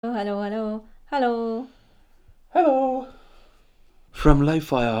Hello, hello, hello. Hello! From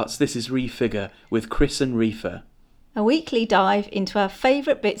Lo-Fi Arts, this is Refigure with Chris and Reefer. A weekly dive into our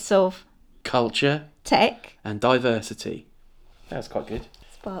favourite bits of Culture tech, and diversity. That's quite good.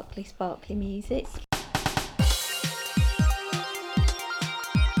 sparkly, sparkly music.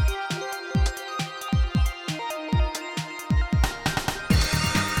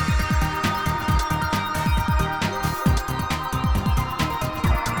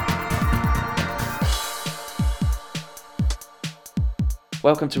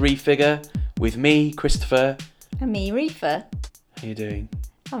 Welcome to Refigure with me, Christopher. And me, Reefer. How you doing?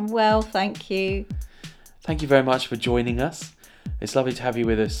 I'm well, thank you. Thank you very much for joining us. It's lovely to have you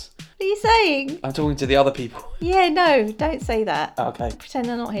with us. What are you saying? I'm talking to the other people. Yeah, no, don't say that. Okay. Pretend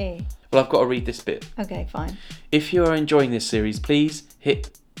they're not here. Well, I've got to read this bit. Okay, fine. If you are enjoying this series, please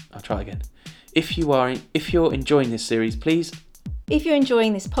hit... I'll try again. If you're enjoying this series, please... If you're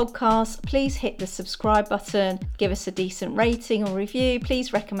enjoying this podcast, please hit the subscribe button, give us a decent rating or review.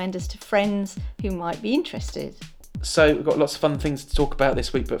 Please recommend us to friends who might be interested. So we've got lots of fun things to talk about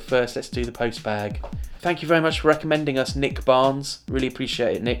this week, but first let's do the post bag. Thank you very much for recommending us, Nick Barnes. Really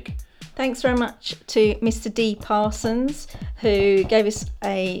appreciate it, Nick. Thanks very much to Mr. D. Parsons, who gave us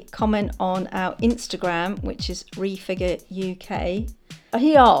a comment on our Instagram, which is Refigure UK.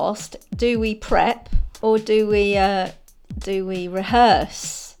 He asked, do we prep or do we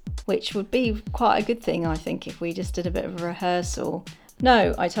rehearse? Which would be quite a good thing, I think, if we just did a bit of a rehearsal.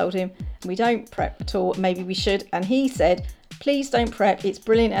 No, I told him, we don't prep at all. Maybe we should. And he said, please don't prep. It's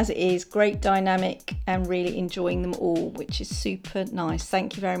brilliant as it is. Great dynamic and really enjoying them all, which is super nice.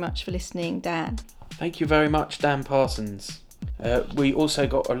 Thank you very much for listening, Dan. Thank you very much, Dan Parsons. We also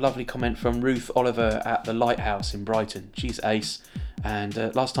got a lovely comment from Ruth Oliver at the Lighthouse in Brighton. She's ace. And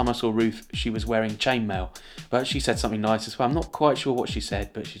last time I saw Ruth, she was wearing chainmail. But she said something nice as well. I'm not quite sure what she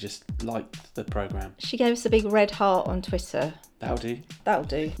said, but she just liked the programme. She gave us a big red heart on Twitter. That'll do. That'll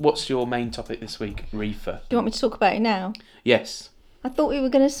do. What's your main topic this week, Reefer? Do you want me to talk about it now? Yes. I thought we were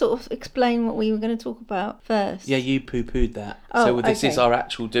going to sort of explain what we were going to talk about first. Yeah, you poo-pooed that. Oh, so this is okay. our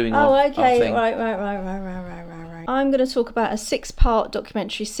actual doing Oh, our okay. thing. Right. I'm going to talk about a 6-part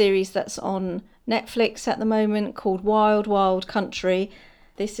documentary series that's on Netflix at the moment called Wild Wild Country.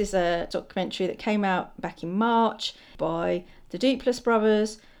 This is a documentary that came out back in March by the Duplass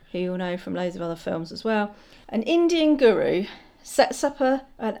brothers, who you'll know from loads of other films as well. An Indian guru sets up an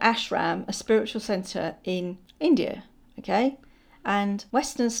ashram, a spiritual centre in India, okay? And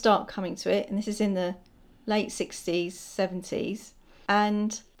Westerners start coming to it, and this is in the late 60s, 70s,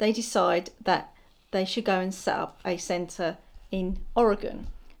 and they decide that they should go and set up a centre in Oregon.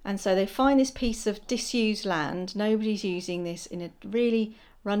 And so they find this piece of disused land. Nobody's using this in a really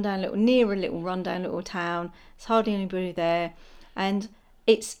rundown little town. There's hardly anybody there. And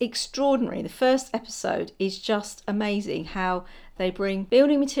it's extraordinary. The first episode is just amazing how they bring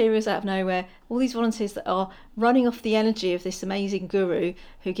building materials out of nowhere. All these volunteers that are running off the energy of this amazing guru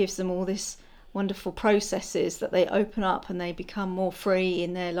who gives them all this wonderful processes that they open up and they become more free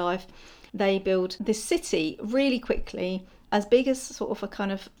in their life. They build this city really quickly, as big as sort of a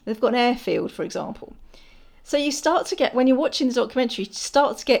kind of, they've got an airfield, for example. So you start to get, when you're watching the documentary, you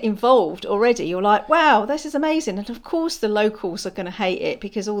start to get involved already. You're like, wow, this is amazing. And of course the locals are going to hate it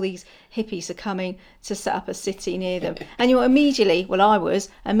because all these hippies are coming to set up a city near them. And you're immediately, well, I was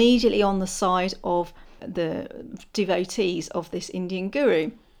immediately on the side of the devotees of this Indian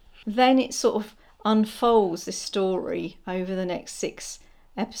guru. Then it sort of unfolds this story over the next 6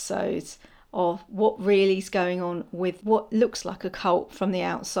 episodes of what really is going on with what looks like a cult from the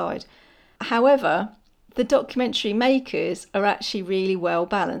outside. However, the documentary makers are actually really well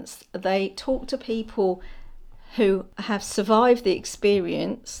balanced. They talk to people who have survived the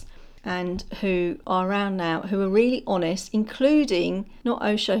experience and who are around now, who are really honest, including not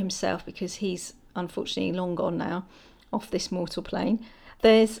Osho himself, because he's unfortunately long gone now off this mortal plane.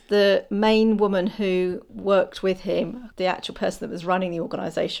 There's the main woman who worked with him, the actual person that was running the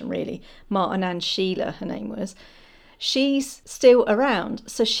organisation really, Martinand Sheila, her name was. She's still around.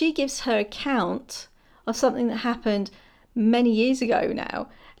 So she gives her account of something that happened many years ago now.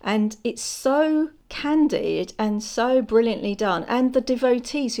 And it's so candid and so brilliantly done. And the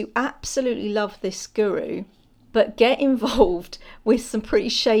devotees who absolutely love this guru, but get involved with some pretty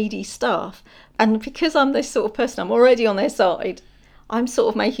shady stuff. And because I'm this sort of person, I'm already on their side. I'm sort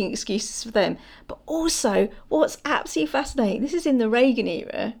of making excuses for them. But also, what's absolutely fascinating, this is in the Reagan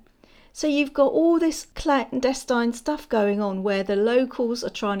era. So you've got all this clandestine stuff going on where the locals are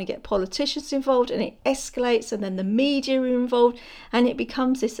trying to get politicians involved and it escalates and then the media are involved and it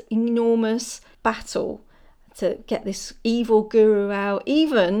becomes this enormous battle to get this evil guru out.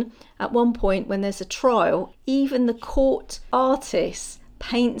 Even at one point when there's a trial, even the court artist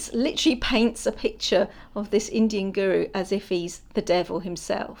literally paints a picture of this Indian guru as if he's the devil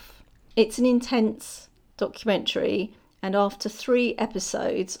himself. It's an intense documentary, and after 3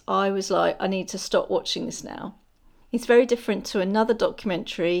 episodes I was like, I need to stop watching this now. It's very different to another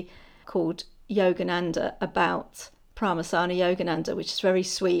documentary called Yogananda about Pramasana Yogananda, which is very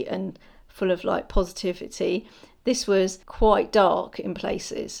sweet and full of like positivity. This was quite dark in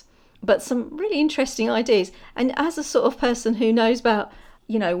places, but some really interesting ideas. And as a sort of person who knows about,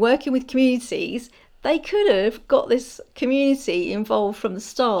 working with communities, they could have got this community involved from the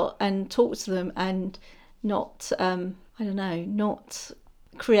start and talked to them and not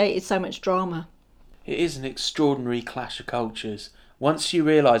created so much drama. It is an extraordinary clash of cultures. Once you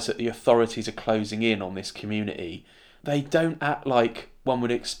realise that the authorities are closing in on this community, they don't act like one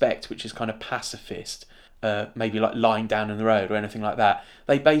would expect, which is kind of pacifist, maybe like lying down in the road or anything like that.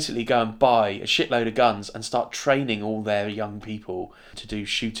 They basically go and buy a shitload of guns and start training all their young people to do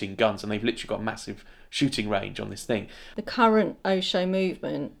shooting guns, and they've literally got a massive shooting range on this thing. The current Osho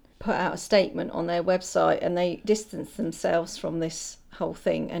movement put out a statement on their website, and they distanced themselves from this whole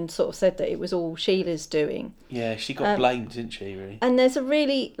thing and sort of said that it was all Sheila's doing. Yeah, she got blamed, didn't she, really? And there's a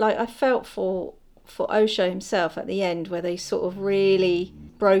really, I felt for Osho himself at the end, where they sort of really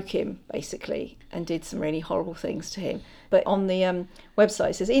broke him, basically, and did some really horrible things to him. But on the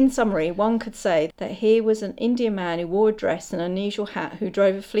website it says, in summary, one could say that here was an Indian man who wore a dress and an unusual hat, who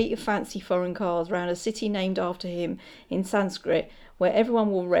drove a fleet of fancy foreign cars around a city named after him in Sanskrit, where everyone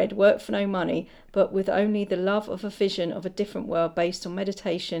wore red, worked for no money, but with only the love of a vision of a different world based on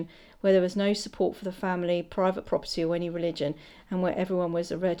meditation, where there was no support for the family, private property or any religion, and where everyone was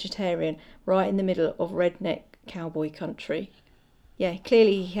a vegetarian, right in the middle of redneck cowboy country. Yeah,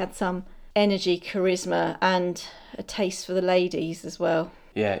 clearly he had some energy, charisma, and a taste for the ladies as well.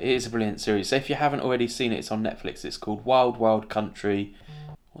 Yeah, it is a brilliant series. So if you haven't already seen it, it's on Netflix. It's called Wild Wild Country.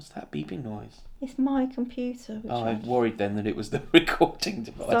 What's that beeping noise? It's my computer. I worried then that it was the recording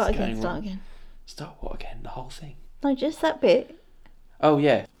device Start going again. wrong. Start what again? The whole thing? No, just that bit. Oh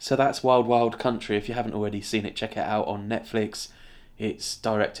yeah, so that's Wild Wild Country. If you haven't already seen it, check it out on Netflix. It's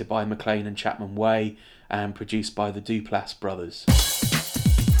directed by McLean and Chapman Way and produced by the Duplass brothers.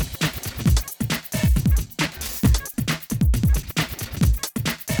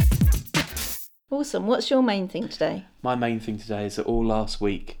 Awesome. What's your main thing today? My main thing today is that all last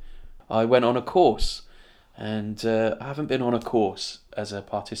week I went on a course, and I haven't been on a course as a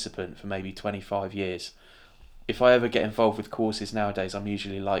participant for maybe 25 years. If I ever get involved with courses nowadays, I'm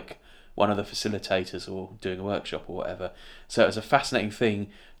usually like one of the facilitators or doing a workshop or whatever. So it was a fascinating thing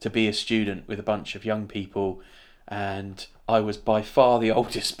to be a student with a bunch of young people, and I was by far the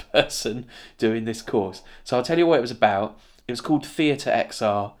oldest person doing this course. So I'll tell you what it was about. It was called Theatre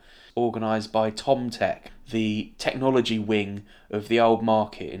XR, organised by TomTech, the technology wing of the Old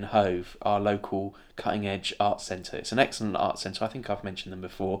Market in Hove, our local cutting edge art centre. It's an excellent art centre, I think I've mentioned them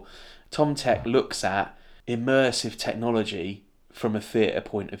before. TomTech looks at immersive technology from a theatre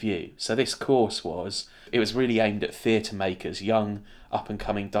point of view. So this course was really aimed at theatre makers, young up and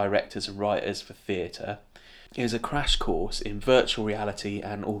coming directors and writers for theatre. It was a crash course in virtual reality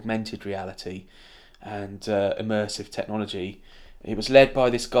and augmented reality and immersive technology. It was led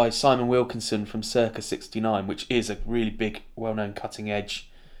by this guy Simon Wilkinson from Circa 69, which is a really big, well-known cutting-edge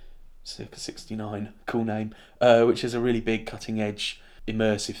Circa 69, cool name, which is a really big cutting-edge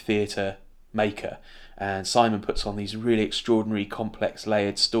immersive theatre maker. And Simon puts on these really extraordinary, complex,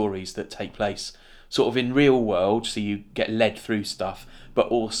 layered stories that take place sort of in real world, so you get led through stuff, but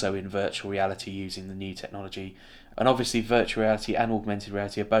also in virtual reality using the new technology. And obviously virtual reality and augmented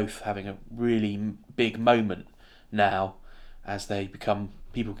reality are both having a really big moment now, as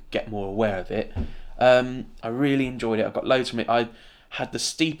people get more aware of it. I really enjoyed it. I got loads from it. I had the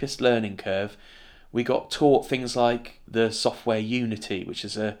steepest learning curve. We got taught things like the software Unity, which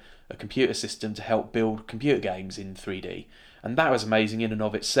is a computer system to help build computer games in 3D. And that was amazing in and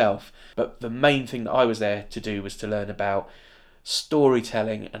of itself. But the main thing that I was there to do was to learn about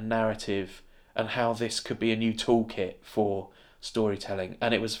storytelling and narrative and how this could be a new toolkit for storytelling.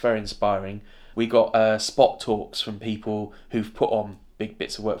 And it was very inspiring. We got spot talks from people who've put on big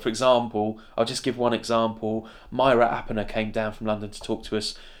bits of work. For example, I'll just give one example. Myra Appener came down from London to talk to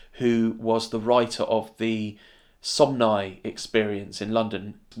us, who was the writer of the Somni experience in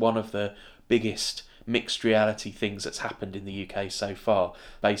London, one of the biggest mixed reality things that's happened in the UK so far.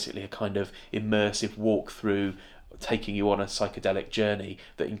 Basically a kind of immersive walkthrough, taking you on a psychedelic journey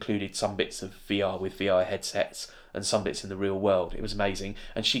that included some bits of VR with VR headsets and some bits in the real world. It was amazing.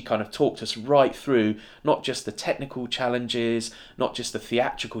 And she kind of talked us right through not just the technical challenges, not just the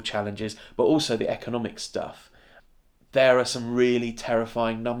theatrical challenges, but also the economic stuff. There are some really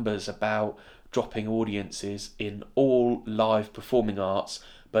terrifying numbers about dropping audiences in all live performing arts,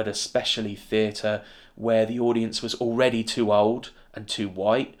 but especially theatre, where the audience was already too old and too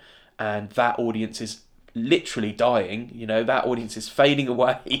white, and that audience is literally dying. That audience is fading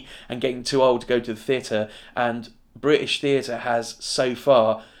away and getting too old to go to the theatre, and British theatre has so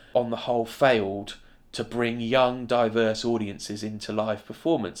far, on the whole, failed to bring young, diverse audiences into live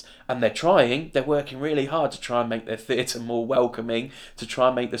performance. And they're working really hard to try and make their theatre more welcoming, to try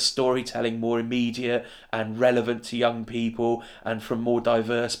and make the storytelling more immediate and relevant to young people and from more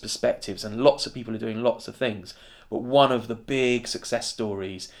diverse perspectives. And lots of people are doing lots of things. But one of the big success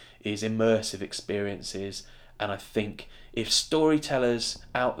stories is immersive experiences. And I think if storytellers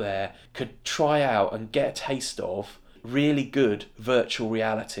out there could try out and get a taste of really good virtual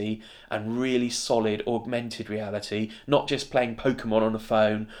reality and really solid augmented reality, not just playing Pokemon on a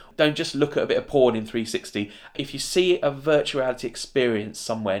phone. Don't just look at a bit of porn in 360. If you see a virtual reality experience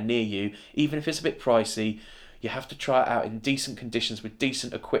somewhere near you, even if it's a bit pricey, you have to try it out in decent conditions with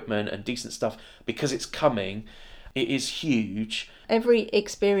decent equipment and decent stuff, because it's coming. It is huge. Every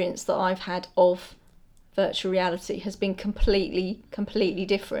experience that I've had of virtual reality has been completely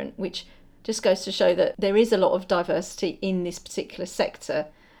different, which just goes to show that there is a lot of diversity in this particular sector.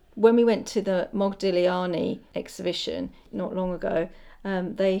 When we went to the Modigliani exhibition not long ago,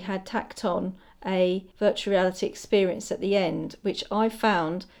 they had tacked on a virtual reality experience at the end, which I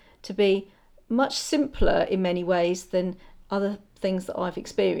found to be much simpler in many ways than other things that I've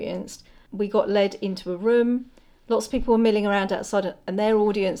experienced. We got led into a room. Lots of people were milling around outside, and their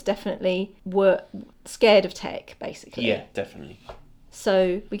audience definitely were scared of tech, basically. Yeah, definitely.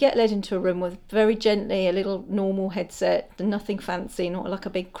 So we get led into a room with very gently a little normal headset, nothing fancy, not like a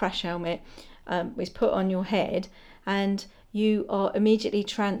big crash helmet, is put on your head, and you are immediately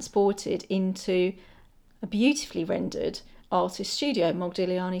transported into a beautifully rendered artist studio,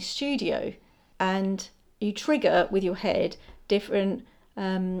 Modigliani studio, and you trigger with your head different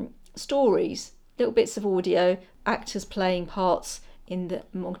stories, little bits of audio, actors playing parts in the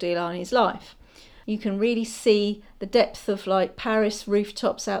Modigliani's life. You can really see the depth of like Paris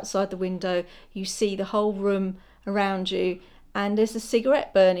rooftops outside the window. You see the whole room around you, and there's a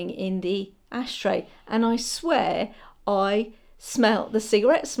cigarette burning in the ashtray. And I swear I smelt the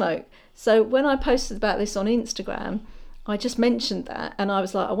cigarette smoke. So when I posted about this on Instagram, I just mentioned that, and I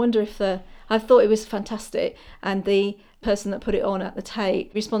was like, I wonder if I thought it was fantastic. And the person that put it on at the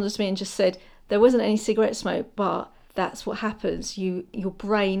Tate responded to me and just said, there wasn't any cigarette smoke, but that's what happens. Your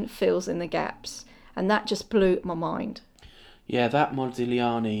brain fills in the gaps. And that just blew my mind. Yeah, that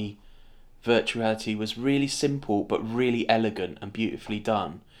Modigliani virtual reality was really simple, but really elegant and beautifully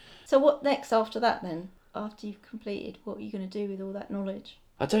done. So what next after that then? After you've completed, what are you going to do with all that knowledge?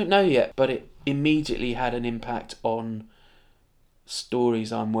 I don't know yet, but it immediately had an impact on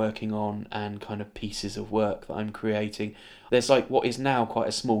stories I'm working on and kind of pieces of work that I'm creating. There's like what is now quite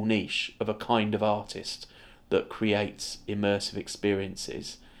a small niche of a kind of artist that creates immersive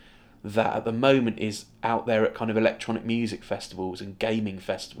experiences that at the moment is out there at kind of electronic music festivals and gaming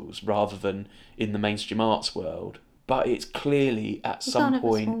festivals rather than in the mainstream arts world. But it's clearly at some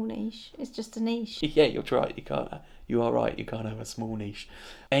point... You can't have a small niche. It's just a niche. Yeah, you're right. You are right. You can't have a small niche.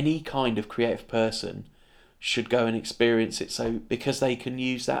 Any kind of creative person should go and experience it, so because they can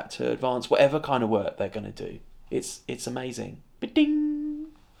use that to advance whatever kind of work they're going to do. It's amazing. Ba-ding!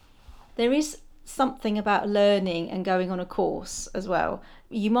 There is something about learning and going on a course as well.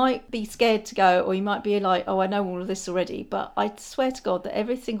 You might be scared to go, or you might be like, oh, I know all of this already, but I swear to God that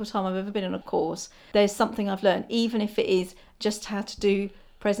every single time I've ever been on a course, there's something I've learned, even if it is just how to do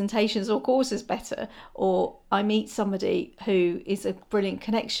presentations or courses better, or I meet somebody who is a brilliant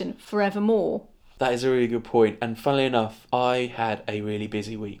connection forevermore. That is a really good point. And funnily enough, I had a really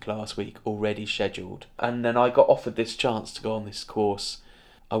busy week last week already scheduled. And then I got offered this chance to go on this course.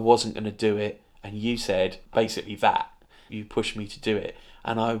 I wasn't going to do it. And you said basically that. You pushed me to do it.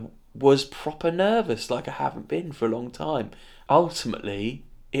 And I was proper nervous, like I haven't been for a long time. Ultimately,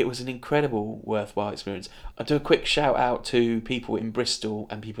 it was an incredible, worthwhile experience. I do a quick shout out to people in Bristol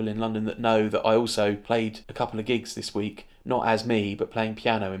and people in London that know that I also played a couple of gigs this week. Not as me, but playing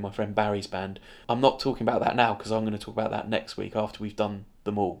piano in my friend Barry's band. I'm not talking about that now because I'm going to talk about that next week after we've done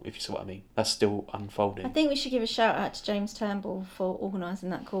them all, if you see what I mean. That's still unfolding. I think we should give a shout out to James Turnbull for organising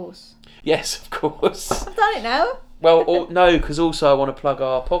that course. Yes, of course. I've done it now. Well, no, because also I want to plug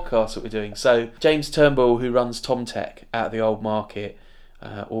our podcast that we're doing. So James Turnbull, who runs Tom Tech at the Old Market,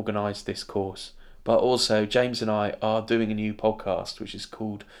 organised this course But also, James and I are doing a new podcast, which is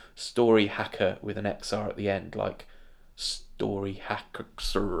called Story Hacker with an XR at the end, like Story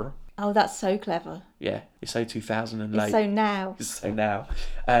Hacker. Oh, that's so clever. Yeah, it's so 2000 and late. It's so now. It's so now.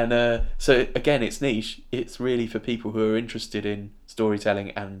 And so, again, it's niche. It's really for people who are interested in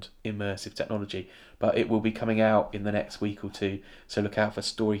storytelling and immersive technology. But it will be coming out in the next week or two. So look out for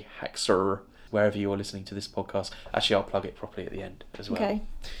Story Hacker wherever you're listening to this podcast. Actually, I'll plug it properly at the end as well. Okay.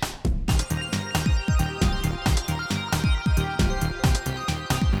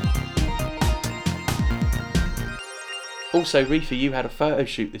 Also, Reefa, you had a photo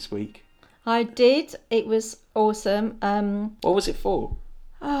shoot this week. I did. It was awesome. What was it for?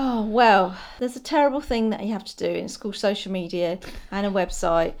 Oh, well, there's a terrible thing that you have to do. It's called social media and a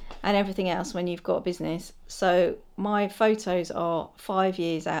website and everything else when you've got a business. So my photos are 5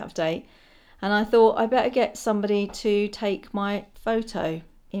 years out of date. And I thought I better get somebody to take my photo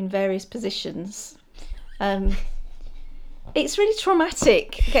in various positions. It's really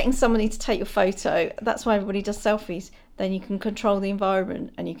traumatic getting somebody to take your photo. That's why everybody does selfies. Then you can control the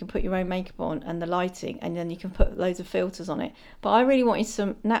environment and you can put your own makeup on and the lighting, and then you can put loads of filters on it. But I really wanted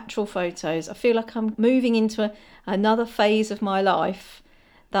some natural photos. I feel like I'm moving into another phase of my life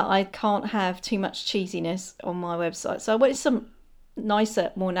that I can't have too much cheesiness on my website. So I wanted some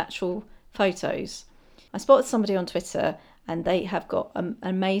nicer, more natural photos. I spotted somebody on Twitter and they have got an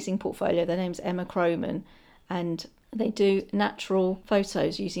amazing portfolio. Their name's Emma Croman, and they do natural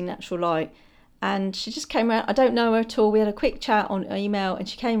photos using natural light. And she just came around. I don't know her at all. We had a quick chat on email and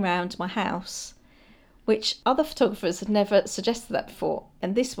she came round to my house, which other photographers had never suggested that before.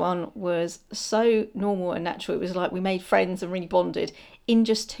 And this one was so normal and natural. It was like we made friends and really bonded in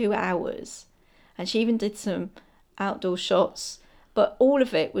just 2 hours. And she even did some outdoor shots, but all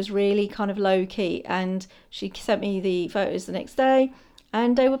of it was really kind of low key. And she sent me the photos the next day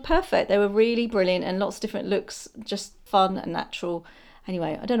and they were perfect. They were really brilliant and lots of different looks, just fun and natural.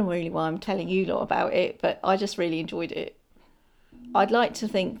 Anyway, I don't know really why I'm telling you lot about it, but I just really enjoyed it. I'd like to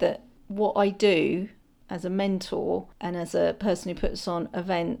think that what I do as a mentor and as a person who puts on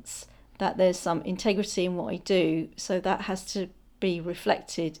events, that there's some integrity in what I do, so that has to be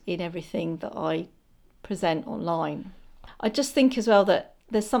reflected in everything that I present online. I just think as well that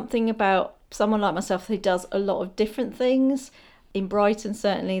there's something about someone like myself who does a lot of different things. In Brighton,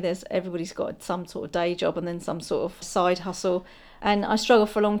 certainly, everybody's got some sort of day job and then some sort of side hustle. And I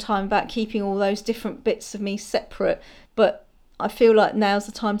struggled for a long time about keeping all those different bits of me separate. But I feel like now's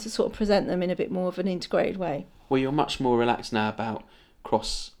the time to sort of present them in a bit more of an integrated way. Well, you're much more relaxed now about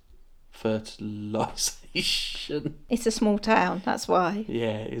cross-fertilisation. It's a small town, that's why.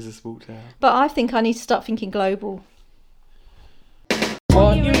 Yeah, it is a small town. But I think I need to start thinking global.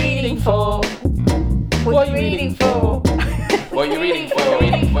 What are you reading for? What are you reading for? What are you reading for?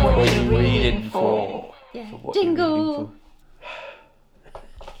 What are you reading for? Yeah. Jingle!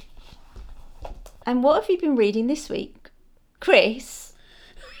 And what have you been reading this week, Chris?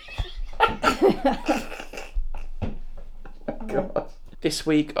 God. This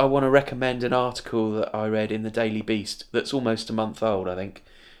week I want to recommend an article that I read in the Daily Beast that's almost a month old, I think,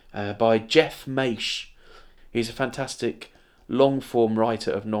 by Jeff Maish. He's a fantastic long-form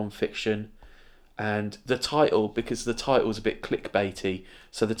writer of non-fiction. And the title, because the title's a bit clickbaity,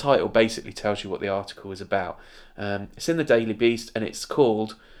 so the title basically tells you what the article is about. It's in the Daily Beast and it's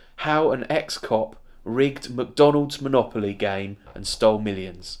called How an Ex-Cop Rigged McDonald's Monopoly Game and Stole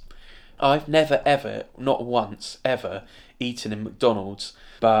Millions. I've never ever, not once ever, eaten in McDonald's,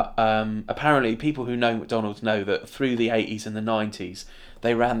 but apparently people who know McDonald's know that through the 80s and the 90s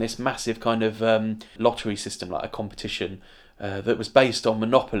they ran this massive kind of lottery system, like a competition that was based on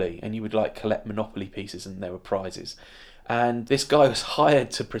Monopoly, and you would like collect Monopoly pieces and there were prizes. And this guy was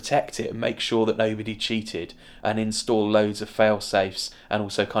hired to protect it and make sure that nobody cheated and install loads of fail-safes and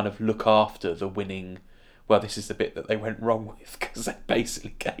also kind of look after the winning. Well, this is the bit that they went wrong with, because they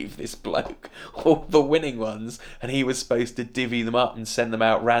basically gave this bloke all the winning ones and he was supposed to divvy them up and send them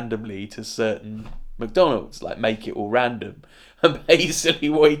out randomly to certain McDonald's, like make it all random. And basically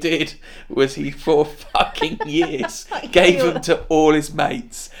what he did was he, for fucking years, gave them to all his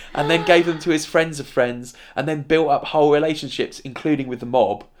mates and then gave them to his friends of friends and then built up whole relationships, including with the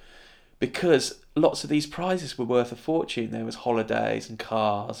mob, because lots of these prizes were worth a fortune. There was holidays and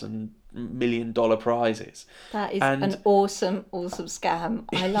cars and $1 million prizes. That is an awesome scam.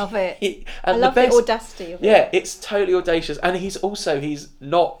 I love it. I love the audacity of it. Yeah, it's totally audacious. And he's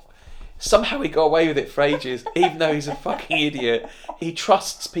not... Somehow he got away with it for ages, even though he's a fucking idiot. He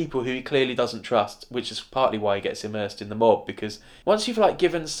trusts people who he clearly doesn't trust, which is partly why he gets immersed in the mob, because once you've like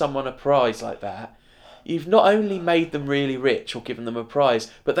given someone a prize like that, you've not only made them really rich or given them a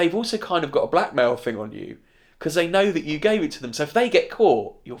prize, but they've also kind of got a blackmail thing on you because they know that you gave it to them. So if they get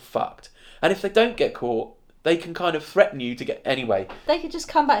caught, you're fucked. And if they don't get caught, they can kind of threaten you to get... Anyway. They could just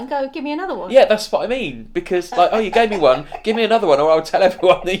come back and go, give me another one. Yeah, that's what I mean. Because, like, oh, you gave me one, give me another one, or I'll tell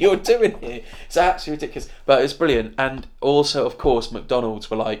everyone that you're doing it. It's absolutely ridiculous. But it's brilliant. And also, of course, McDonald's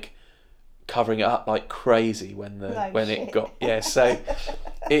were, like, covering it up like crazy when it got... Yeah, so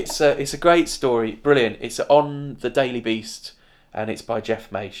it's a great story. Brilliant. It's on The Daily Beast, and it's by Jeff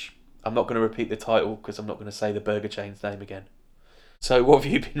Maish. I'm not going to repeat the title because I'm not going to say the burger chain's name again. So what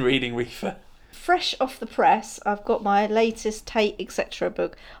have you been reading, Reefer? Fresh off the press, I've got my latest Tate Etc.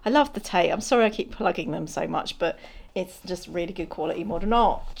 book. I love the Tate. I'm sorry I keep plugging them so much, but it's just really good quality modern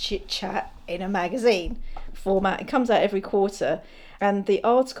art chit chat in a magazine format. It comes out every quarter, and the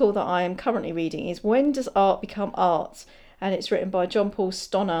article that I am currently reading is When Does Art Become Art? And it's written by John Paul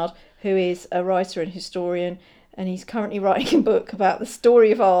Stonnard, who is a writer and historian, and he's currently writing a book about the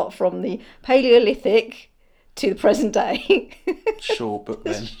story of art from the Paleolithic to the present day. Short book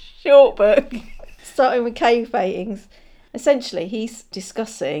then. Short book. Starting with cave paintings. Essentially, he's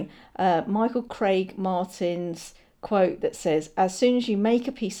discussing Michael Craig Martin's quote that says, as soon as you make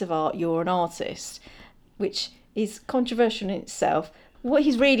a piece of art, you're an artist, which is controversial in itself. What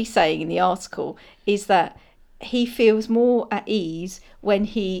he's really saying in the article is that he feels more at ease when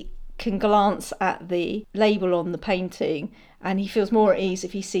he can glance at the label on the painting, and he feels more at ease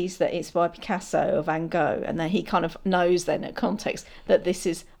if he sees that it's by Picasso or Van Gogh, and then he kind of knows then at context that this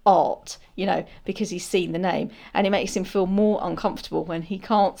is art, you know, because he's seen the name, and it makes him feel more uncomfortable when he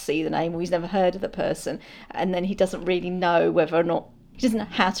can't see the name or he's never heard of the person, and then he doesn't really know whether or not, he doesn't know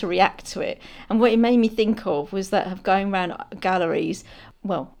how to react to it. And what it made me think of was that of going around galleries,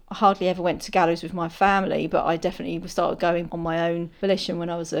 well, I hardly ever went to galleries with my family, but I definitely started going on my own volition when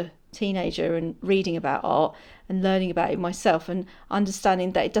I was a teenager and reading about art and learning about it myself and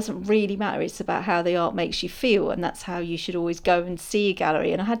understanding that it doesn't really matter, it's about how the art makes you feel, and that's how you should always go and see a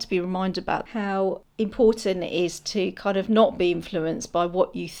gallery. And I had to be reminded about how important it is to kind of not be influenced by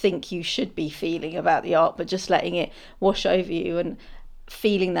what you think you should be feeling about the art, but just letting it wash over you and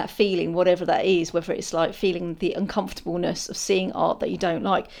feeling that feeling, whatever that is, whether it's like feeling the uncomfortableness of seeing art that you don't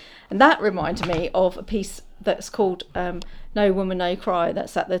like. And that reminded me of a piece that's called No Woman No Cry,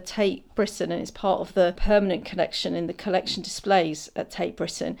 that's at the Tate Britain, and it's part of the permanent collection in the collection displays at Tate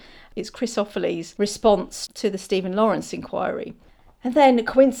Britain. It's Chris Offaly's response to the Stephen Lawrence inquiry. And then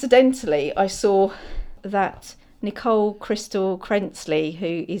coincidentally I saw that Nicole Crystal Krensley,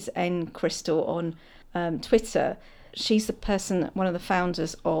 who is N Crystal on Twitter, she's the person, one of the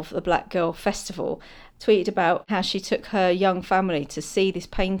founders of the Black Girl Festival, tweeted about how she took her young family to see this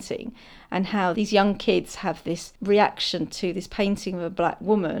painting and how these young kids have this reaction to this painting of a black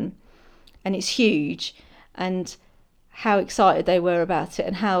woman, and it's huge, and how excited they were about it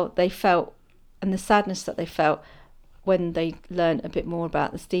and how they felt and the sadness that they felt when they learned a bit more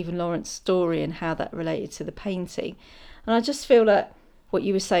about the Stephen Lawrence story and how that related to the painting. And I just feel that what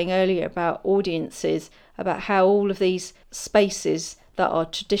you were saying earlier about audiences, about how all of these spaces that are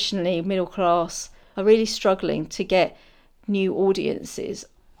traditionally middle class are really struggling to get new audiences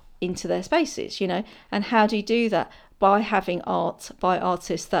into their spaces, you know. And how do you do that? By having art by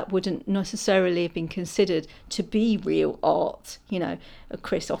artists that wouldn't necessarily have been considered to be real art. You know,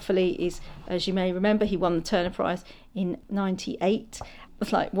 Chris Offaly is, as you may remember, he won the Turner Prize in '98.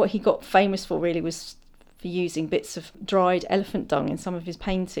 It's like what he got famous for really was for using bits of dried elephant dung in some of his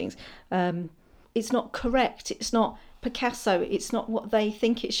paintings. It's not correct, it's not Picasso, it's not what they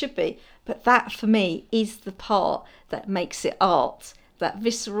think it should be, but that for me is the part that makes it art. That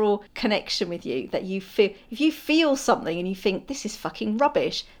visceral connection with you that you feel. If you feel something and you think this is fucking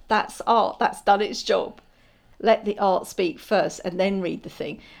rubbish, that's art, that's done its job. Let the art speak first and then read the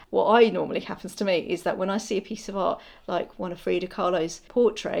thing. What I normally happens to me is that when I see a piece of art like one of Frida Kahlo's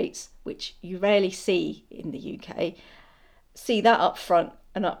portraits, which you rarely see in the UK, see that up front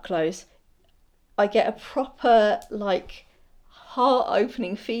and up close, I get a proper like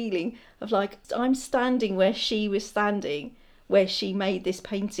heart-opening feeling of like I'm standing where she was standing, where she made this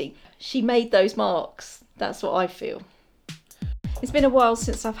painting. She made those marks. That's what I feel. It's been a while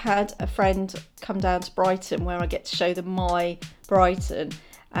since I've had a friend come down to Brighton where I get to show them my Brighton.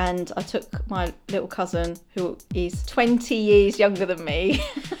 And I took my little cousin, who is 20 years younger than me,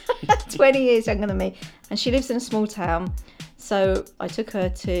 20 years younger than me, and she lives in a small town. So I took her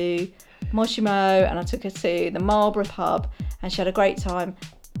to Moshimo and I took her to the Marlborough pub, and she had a great time.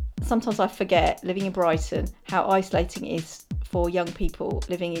 Sometimes I forget, living in Brighton, how isolating it is for young people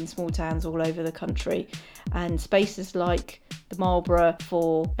living in small towns all over the country, and spaces like the Marlborough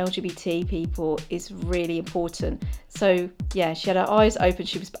for LGBT people is really important. So yeah, she had her eyes open,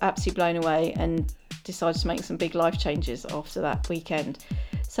 she was absolutely blown away and decided to make some big life changes after that weekend.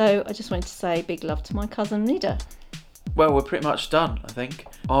 So I just wanted to say big love to my cousin Nida. Well, we're pretty much done, I think.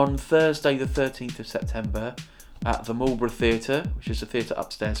 On Thursday the 13th of September at the Marlborough Theatre, which is a theatre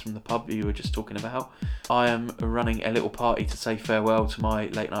upstairs from the pub you were just talking about, I am running a little party to say farewell to my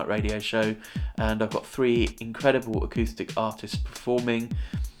late night radio show, and I've got 3 incredible acoustic artists performing.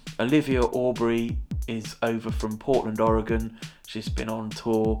 Olivia Aubrey is over from Portland, Oregon. She's been on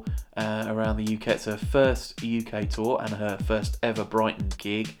tour around the UK. It's her first UK tour and her first ever Brighton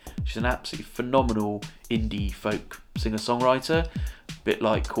gig. She's an absolutely phenomenal indie folk singer-songwriter, a bit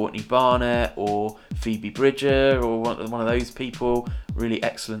like Courtney Barnett or Phoebe Bridger or one of those people. Really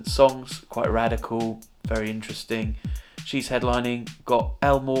excellent songs, quite radical, very interesting. She's headlining. Got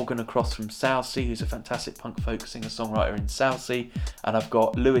Al Morgan across from Southsea, who's a fantastic punk folk singer-songwriter in Southsea, and I've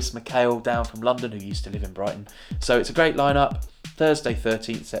got Lewis McHale down from London, who used to live in Brighton. So it's a great lineup. Thursday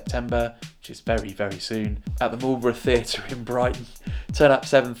 13th September, which is very, very soon, at the Marlborough Theatre in Brighton. Turn up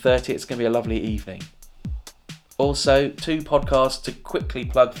 7:30, it's going to be a lovely evening. Also, 2 podcasts to quickly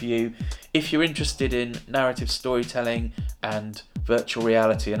plug for you if you're interested in narrative storytelling and virtual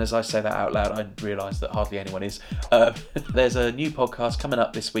reality. And as I say that out loud, I realise that hardly anyone is. There's a new podcast coming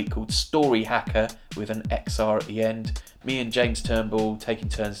up this week called Story Hacker with an XR at the end. Me and James Turnbull taking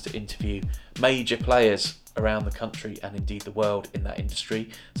turns to interview major players around the country and indeed the world in that industry.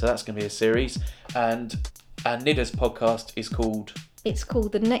 So that's going to be a series. And Nida's podcast is called... It's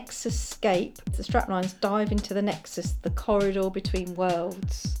called The Nexuscape. The straplines dive into the nexus, the corridor between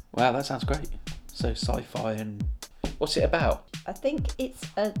worlds. Wow, that sounds great. So sci-fi and... What's it about? I think it's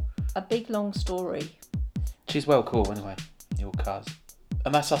a big long story. She's well cool anyway, your cuz.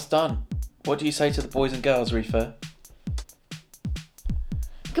 And that's us done. What do you say to the boys and girls, Reefer?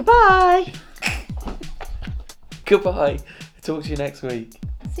 Goodbye! Goodbye. Talk to you next week.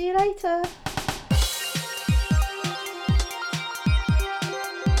 See you later.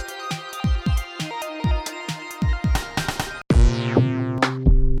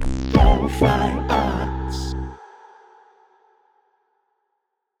 Fly.